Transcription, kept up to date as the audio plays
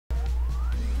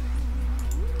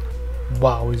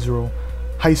Wow, Israel.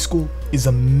 High school is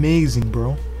amazing,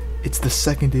 bro. It's the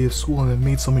second day of school and I've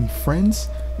made so many friends.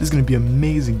 This is gonna be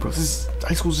amazing, bro.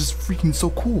 High school is just freaking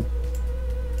so cool.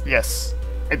 Yes,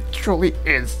 it truly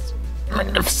is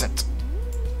magnificent.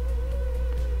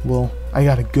 Well, I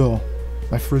gotta go.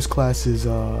 My first class is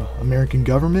American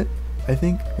Government, I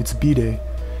think. It's B Day.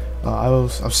 I'll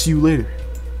see you later.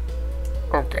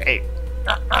 Okay.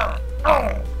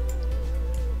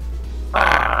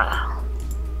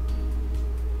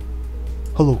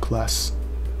 Hello, class.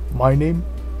 My name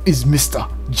is Mr.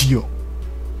 Gio.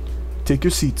 Take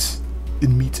your seats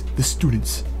and meet the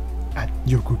students at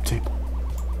your group table.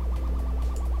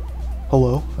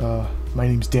 Hello, my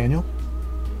name's Daniel.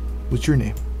 What's your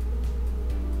name?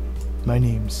 My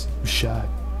name's Rishad.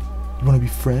 You wanna be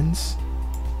friends?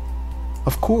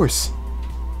 Of course.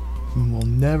 And we'll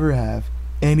never have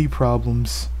any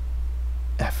problems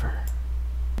ever.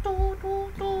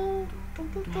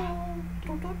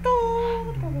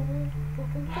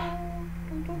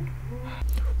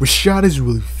 Rishad is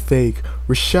really fake.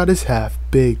 Rishad is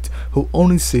half-baked. He'll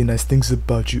only say nice things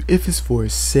about you if it's for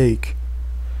his sake.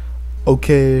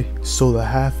 Okay, so the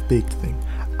half-baked thing.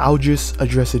 I'll just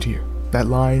address it here. That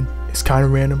line is kind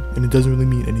of random and it doesn't really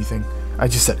mean anything. I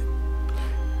just said it.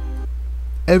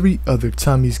 Every other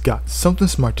time he's got something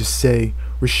smart to say,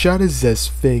 Rishad is as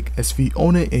fake as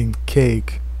Fiona and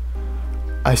Cake.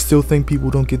 I still think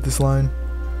people don't get this line.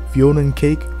 Fiona and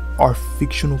Cake are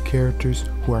fictional characters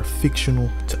who are fictional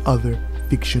to other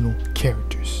fictional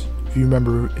characters. If you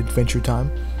remember Adventure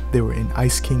Time, they were in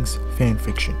Ice King's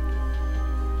fanfiction.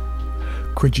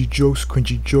 Cringy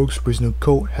jokes, wears no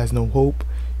coat, has no hope.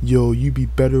 Yo, you be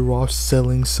better off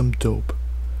selling some dope.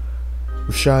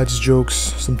 Rishad's jokes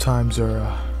sometimes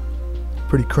are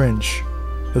pretty cringe.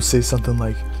 He'll say something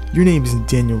like, your name isn't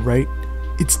Daniel, right?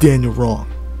 It's Daniel wrong.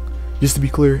 Just to be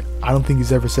clear, I don't think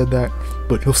he's ever said that,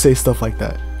 but he'll say stuff like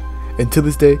that. And to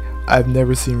this day, I've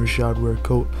never seen Rishad wear a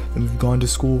coat, and we've gone to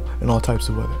school in all types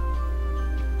of weather.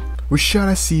 Rishad,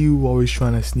 I see you always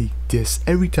trying to sneak diss.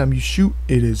 Every time you shoot,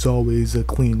 it is always a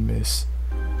clean miss.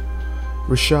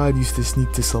 Rishad used to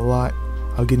sneak diss a lot.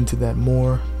 I'll get into that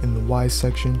more in the Y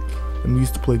section. And we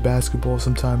used to play basketball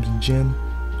sometimes in gym,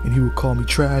 and he would call me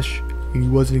trash, and he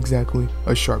wasn't exactly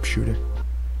a sharpshooter.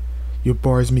 Your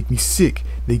bars make me sick,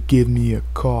 they give me a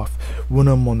cough. When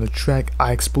I'm on the track,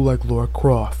 I explode like Laura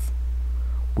Croft.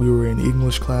 We were in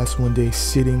English class one day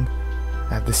sitting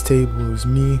at this table. It was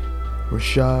me,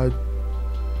 Rishad,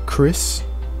 Chris,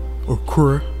 or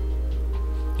Kur.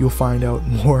 You'll find out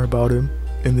more about him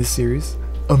in this series.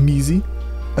 Amizi,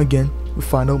 again, you'll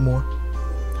find out more.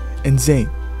 And Zane,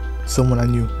 someone I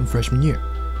knew in freshman year.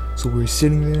 So we were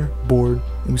sitting there, bored,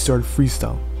 and we started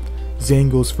freestyle. Zane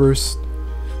goes first.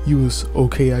 He was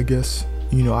okay, I guess.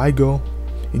 You know, I go,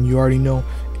 and you already know,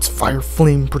 it's fire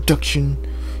flame production.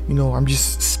 You know, I'm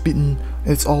just spitting,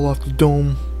 and it's all off the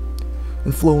dome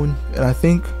and flowing. And I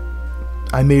think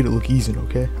I made it look easy,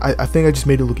 okay? I think I just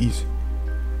made it look easy.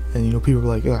 And, you know, people were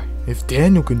like, yeah, if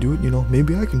Daniel can do it, you know,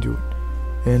 maybe I can do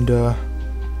it. And,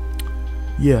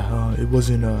 yeah, it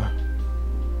wasn't,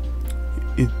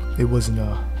 it wasn't,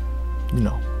 you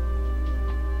know,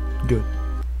 good.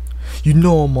 You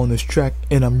know I'm on this track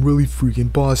and I'm really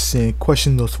freaking bossing.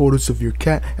 Question those photos of your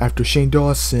cat after Shane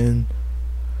Dawson.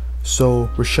 So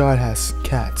Rishad has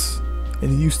cats, and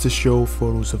he used to show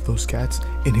photos of those cats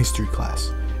in history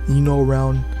class. And you know,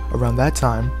 around that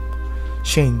time,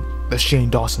 the Shane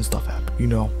Dawson stuff happened. You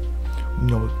know,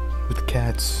 with the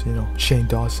cats. You know, Shane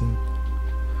Dawson.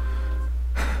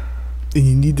 And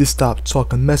you need to stop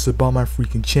talking mess about my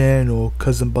freaking channel,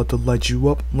 cause I'm about to light you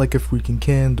up like a freaking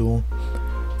candle.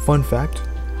 Fun fact,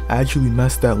 I actually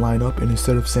messed that line up, and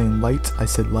instead of saying light, I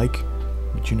said like,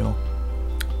 but you know,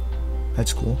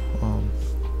 that's cool. And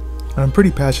I'm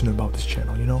pretty passionate about this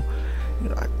channel, you know.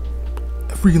 I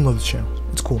freaking love this channel.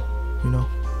 It's cool, you know.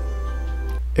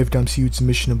 Every time I see you, it's a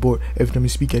mission abort. Every time you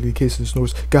speak, I get a case of the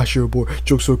snores. Gosh, you're a bore.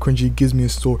 Joke so cringy, it gives me a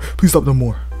sore. Please stop no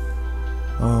more.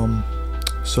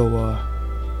 So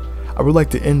I would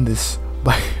like to end this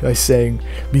by saying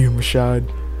me and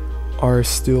Rishad are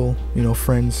still, you know,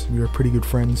 friends. We are pretty good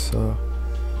friends,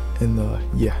 and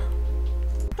yeah.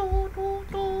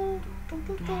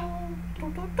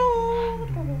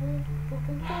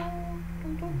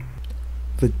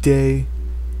 The day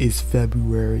is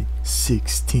February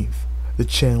 16th, the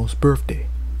channel's birthday,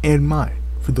 and mine,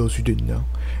 for those who didn't know.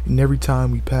 And every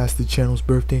time we pass the channel's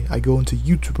birthday, I go into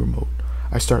YouTuber mode.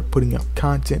 I start putting out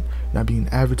content, not being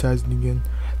advertised again.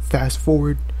 Fast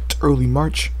forward to early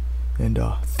March, and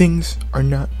things are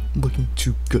not looking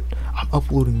too good. I'm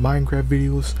uploading Minecraft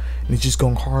videos, and it's just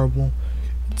going horrible.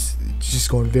 It's just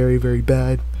going very, very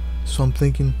bad. So I'm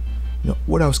thinking,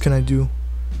 what else can I do?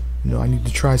 I need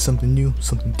to try something new,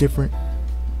 something different.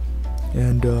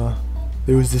 And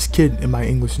there was this kid in my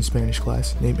English and Spanish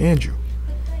class named Andrew.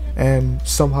 And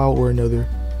somehow or another,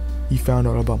 he found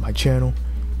out about my channel.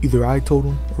 Either I told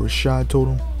him, or Rishad told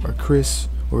him, or Chris,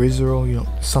 or Israel,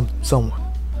 someone.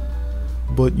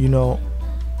 But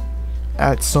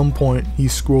at some point,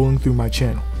 he's scrolling through my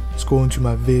channel, scrolling through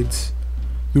my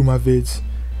vids,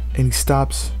 and he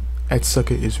stops at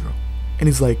Sucker Israel. And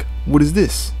he's like, "What is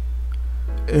this?"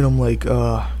 And I'm like,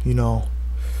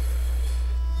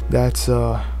 that's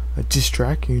a diss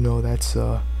track, that's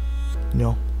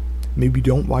maybe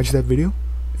don't watch that video.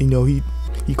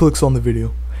 He clicks on the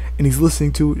video and he's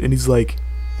listening to it and he's like,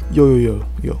 yo,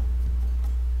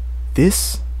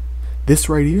 this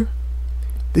right here,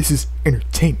 this is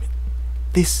entertainment,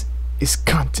 this is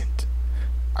content.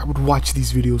 I would watch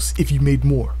these videos if you made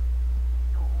more.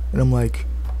 And I'm like,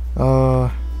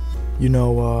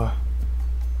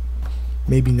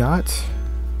 maybe not.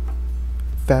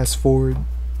 Fast forward,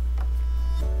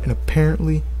 and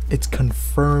apparently it's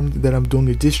confirmed that I'm doing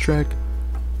a diss track.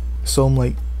 So I'm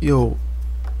like, yo,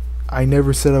 I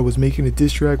never said I was making a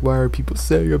diss track. Why are people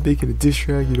saying you're making a diss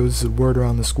track? This is a word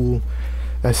around the school.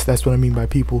 That's what I mean by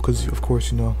people, because of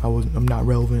course I'm not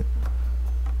relevant.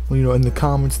 Well, in the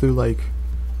comments they're like,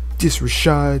 diss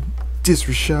Rishad,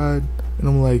 and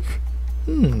I'm like,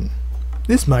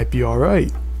 this might be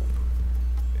alright.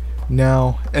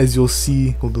 Now, as you'll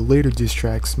see with the later diss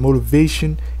tracks,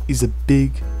 motivation is a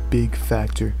big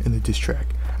factor in the diss track.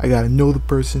 I gotta know the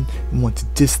person and want to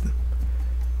diss them.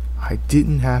 I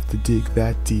didn't have to dig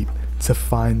that deep to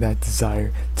find that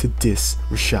desire to diss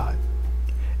Rishad.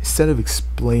 Instead of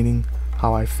explaining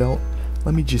how I felt,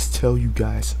 let me just tell you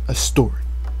guys a story.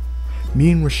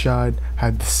 Me and Rishad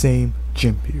had the same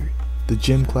gym period. The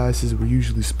gym classes were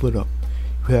usually split up.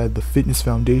 You had the fitness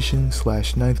foundation /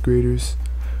 9th graders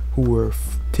who were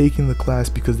taking the class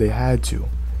because they had to,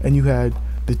 and you had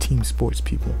the team sports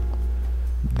people.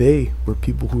 They were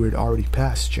people who had already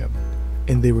passed gym,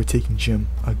 and they were taking gym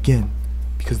again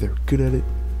because they were good at it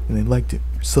and they liked it,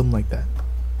 or something like that.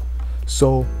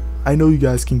 So I know you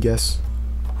guys can guess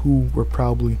who were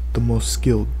probably the most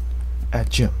skilled at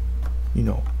gym.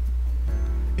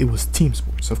 It was team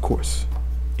sports, of course.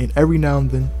 And every now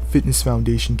and then, fitness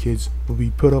foundation kids will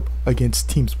be put up against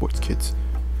team sports kids.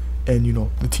 And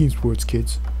the team sports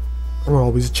kids are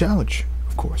always a challenge,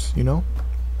 of course,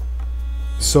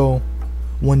 So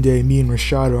one day me and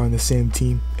Rishad are on the same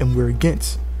team and we're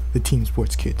against the team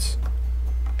sports kids.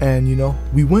 And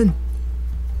we win.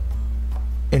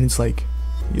 And it's like,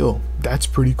 yo, that's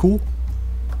pretty cool.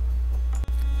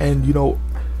 And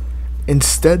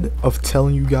instead of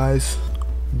telling you guys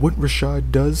what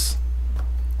Rishad does,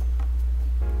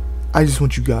 I just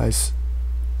want you guys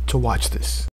to watch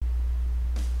this.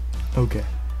 Okay,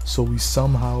 so we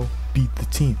somehow beat the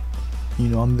team.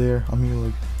 I'm here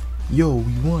like, yo,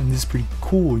 we won, this is pretty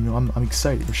cool. I'm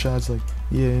excited. Rashad's like,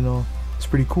 yeah, it's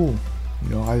pretty cool.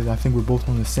 I think we're both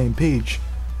on the same page.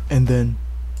 And then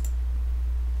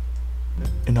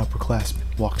an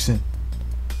upperclassman walks in.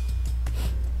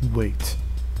 Wait,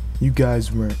 you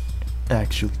guys weren't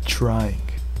actually trying,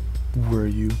 were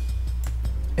you?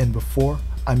 And before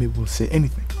I'm able to say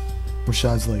anything,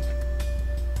 Rashad's like,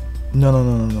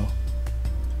 no.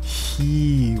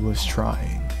 He was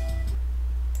trying.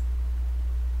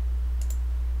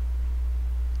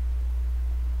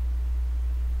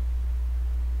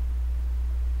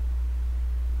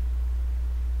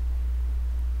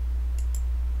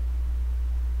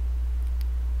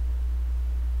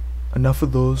 Enough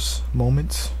of those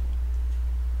moments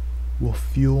will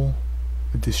fuel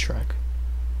a diss track.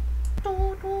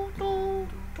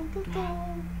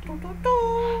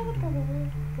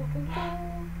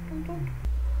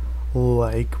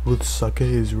 Like with Sucker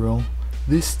Israel,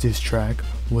 this diss track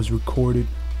was recorded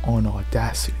on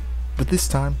Audacity, but this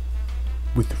time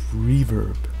with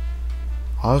reverb.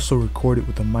 I also recorded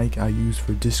with the mic I use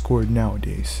for Discord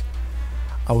nowadays.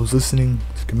 I was listening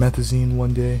to Comethazine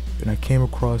one day and I came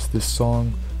across this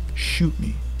song, Shoot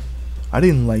Me. I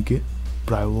didn't like it,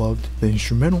 but I loved the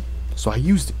instrumental, so I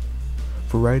used it.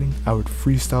 For writing, I would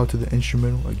freestyle to the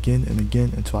instrumental again and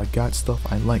again until I got stuff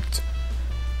I liked.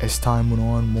 As time went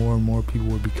on, more and more people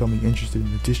were becoming interested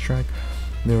in the diss track.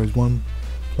 There was one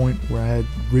point where I had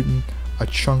written a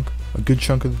good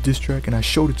chunk of the diss track, and I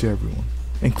showed it to everyone,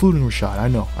 including Rishad. I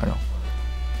know.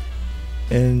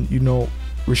 And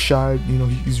Rishad,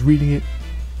 he's reading it,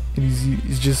 and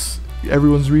he's just,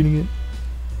 everyone's reading it.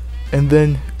 And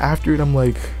then after it, I'm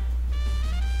like,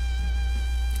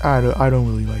 I don't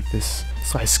really like this.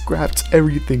 So I scrapped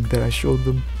everything that I showed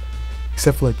them,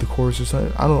 except for like the chorus or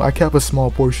something. I kept a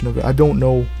small portion of it. I don't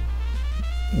know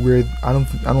where, I don't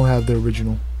have the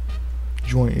original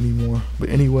joint anymore, but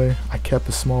anyway, I kept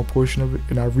a small portion of it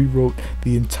and I rewrote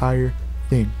the entire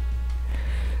thing.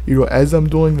 You know, as I'm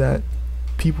doing that,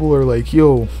 people are like,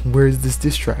 yo, where's this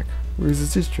diss track? Where's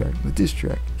this diss track? The diss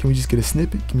track. Can we just get a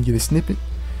snippet? Can we get a snippet?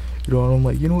 You know, and I'm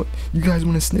like, you know what? You guys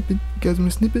want a snippet? You guys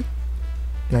want a snippet?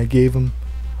 And I gave them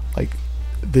like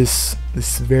this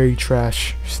very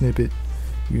trash snippet.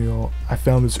 You know, I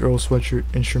found this Earl Sweatshirt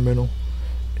instrumental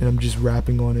and I'm just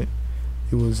rapping on it.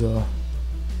 It was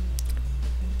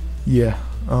yeah,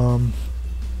 and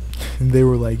they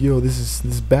were like, yo, this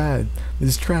is bad, this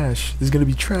is trash, this is gonna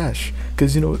be trash,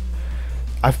 because, you know,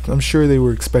 I'm sure they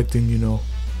were expecting, you know,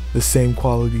 the same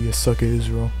quality as Suck at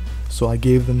Israel. So I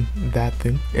gave them that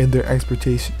thing, and their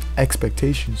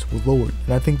expectations were lowered.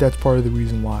 And I think that's part of the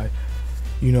reason why,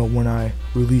 you know, when I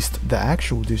released the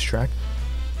actual diss track,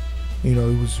 you know,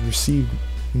 it was received,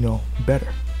 you know,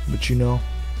 better. But, you know,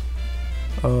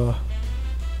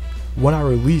 when I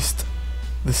released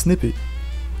the snippet,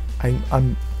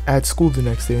 I'm at school the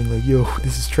next day and like, yo,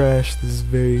 this is trash, this is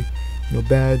very, you know,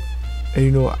 bad. And,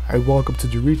 you know, I walk up to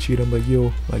Dorichi and I'm like,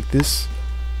 yo, like this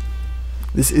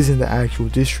isn't the actual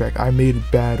diss track, I made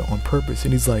it bad on purpose.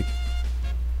 And he's like,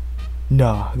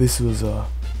 nah, this was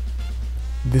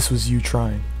you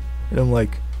trying. And I'm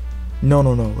like, no,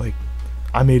 like,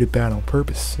 I made it bad on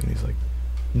purpose. And he's like,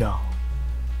 no,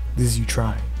 this is you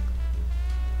trying.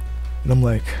 And I'm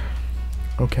like,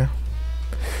 okay.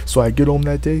 So I get home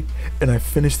that day and I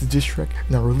finish the diss track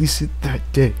and I release it that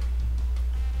day.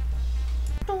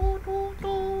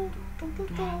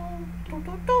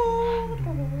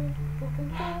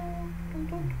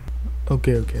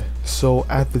 Okay. So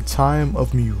at the time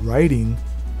of me writing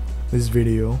this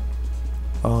video,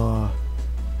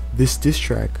 this diss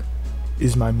track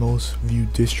is my most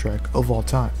viewed diss track of all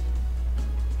time.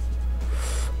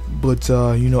 But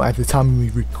you know, at the time of me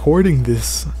recording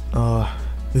this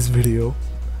this video,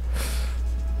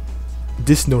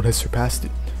 this note has surpassed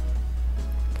it.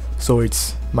 So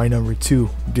it's my number 2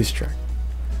 diss track.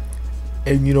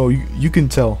 And you know, you can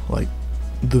tell, like,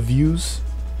 the views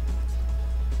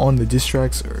on the diss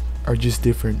tracks are just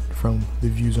different from the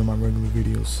views on my regular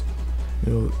videos.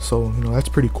 You know, so, you know, that's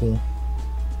pretty cool.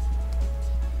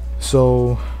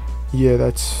 So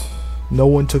yeah, no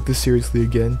one took this seriously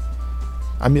again.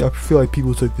 I mean, I feel like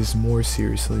people took this more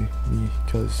seriously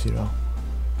because, you know,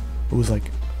 it was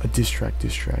like a diss track,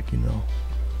 you know.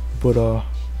 But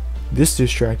this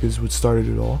diss track is what started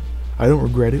it all. I don't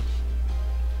regret it.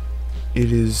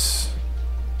 It is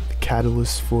the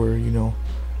catalyst for, you know,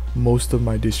 most of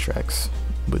my diss tracks.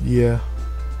 But yeah,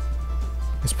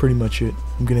 that's pretty much it.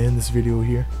 I'm gonna end this video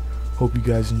here. Hope you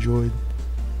guys enjoyed.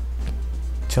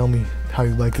 Tell me how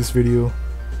you like this video,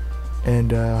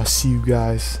 and I'll see you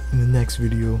guys in the next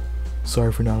video.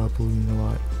 Sorry for not uploading a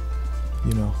lot,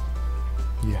 you know.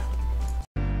 Yeah.